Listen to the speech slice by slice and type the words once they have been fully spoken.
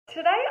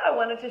Today I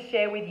wanted to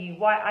share with you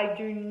why I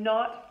do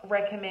not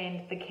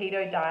recommend the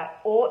keto diet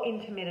or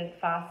intermittent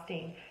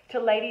fasting to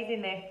ladies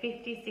in their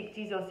 50s,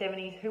 60s or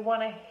 70s who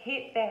want to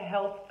hit their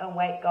health and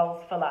weight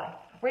goals for life.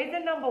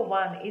 Reason number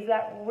one is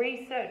that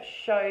research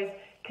shows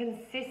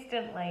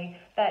consistently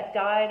that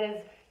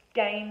dieters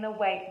gain the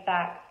weight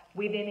back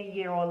within a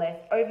year or less.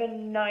 Over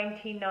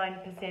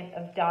 99%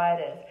 of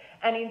dieters,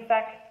 and in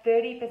fact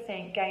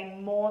 30%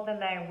 gain more than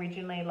they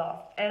originally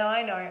lost. And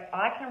I know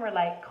I can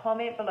relate.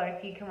 Comment below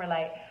if you can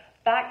relate.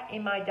 Back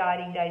in my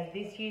dieting days,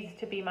 this used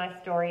to be my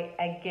story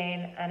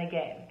again and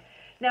again.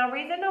 Now,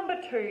 reason number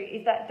two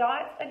is that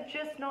diets are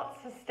just not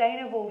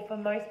sustainable for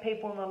most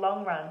people in the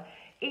long run.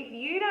 If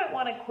you don't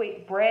want to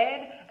quit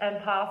bread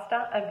and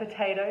pasta and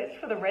potatoes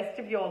for the rest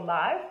of your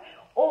life,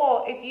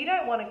 or if you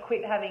don't want to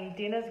quit having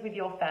dinners with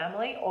your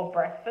family or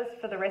breakfast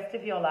for the rest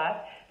of your life,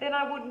 then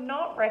I would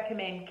not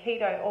recommend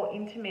keto or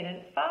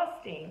intermittent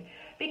fasting.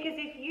 Because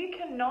if you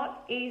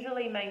cannot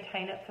easily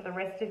maintain it for the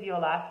rest of your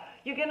life,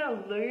 you're going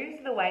to lose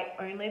the weight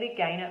only to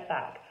gain it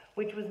back,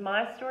 which was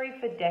my story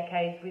for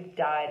decades with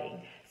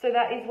dieting. So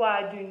that is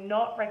why I do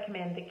not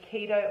recommend the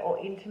keto or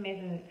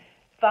intermittent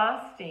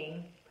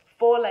fasting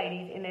for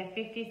ladies in their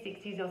 50s,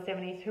 60s or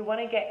 70s who want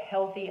to get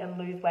healthy and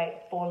lose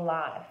weight for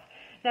life.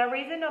 Now,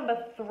 reason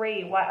number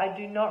three why I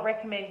do not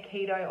recommend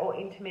keto or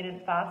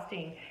intermittent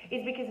fasting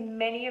is because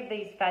many of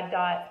these fad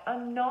diets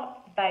are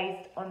not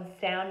based on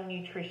sound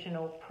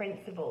nutritional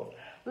principles.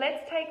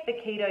 Let's take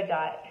the keto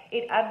diet.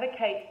 It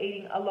advocates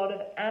eating a lot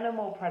of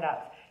animal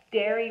products,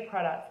 dairy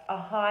products, a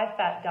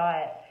high-fat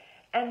diet.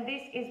 And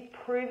this is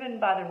proven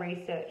by the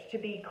research to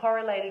be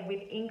correlated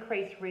with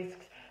increased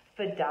risks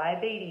for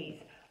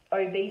diabetes,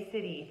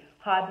 obesity,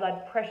 high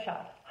blood pressure,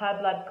 high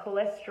blood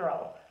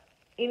cholesterol,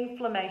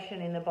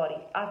 inflammation in the body,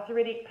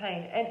 arthritic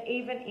pain, and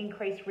even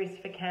increased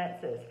risk for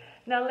cancers.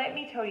 Now, let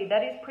me tell you,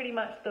 that is pretty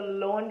much the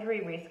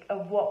laundry risk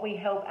of what we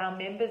help our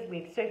members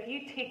with. So if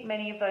you tick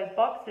many of those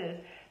boxes,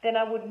 then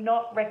I would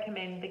not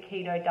recommend the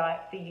keto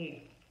diet for you.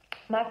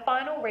 My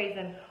final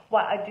reason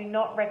why I do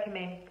not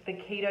recommend the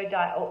keto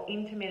diet or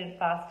intermittent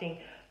fasting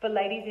for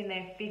ladies in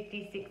their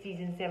 50s, 60s,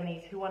 and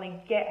 70s who want to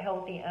get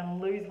healthy and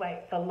lose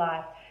weight for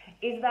life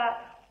is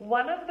that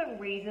one of the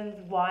reasons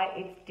why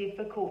it's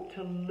difficult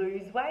to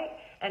lose weight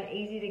and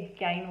easy to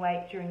gain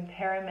weight during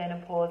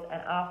perimenopause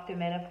and after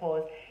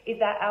menopause is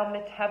that our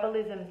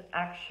metabolisms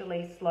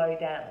actually slow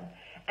down.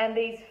 And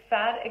these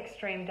fad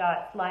extreme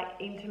diets like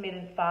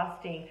intermittent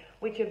fasting,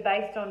 which are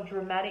based on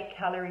dramatic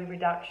calorie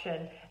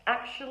reduction,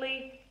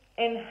 actually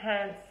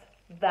enhance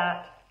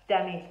that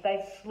damage.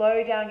 They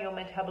slow down your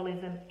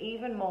metabolism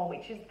even more,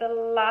 which is the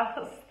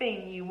last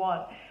thing you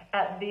want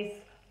at this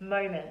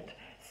moment.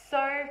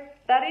 So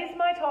that is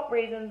my top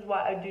reasons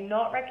why I do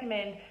not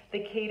recommend the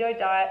keto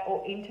diet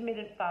or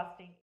intermittent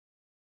fasting.